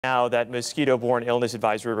Now, that mosquito-borne illness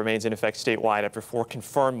advisory remains in effect statewide after 4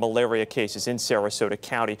 confirmed malaria cases in Sarasota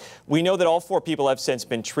County. We know that all 4 people have since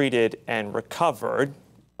been treated and recovered.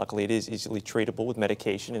 Luckily, it is easily treatable with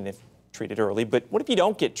medication and if treated early. But what if you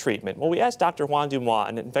don't get treatment? Well, we asked Dr. Juan Dumois,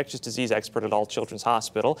 an infectious disease expert at All Children's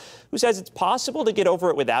Hospital, who says it's possible to get over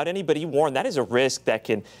it without any, but he warned that is a risk that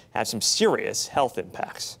can have some serious health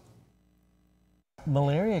impacts.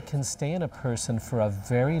 Malaria can stay in a person for a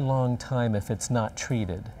very long time if it's not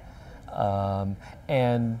treated,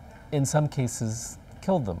 and in some cases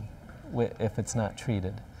kill them if it's not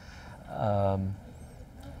treated.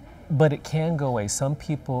 But it can go away. Some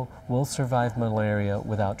people will survive malaria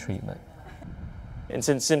without treatment. And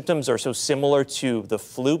since symptoms are so similar to the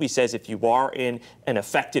flu, he says if you are in an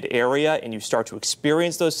affected area and you start to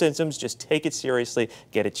experience those symptoms, just take it seriously,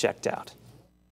 get it checked out.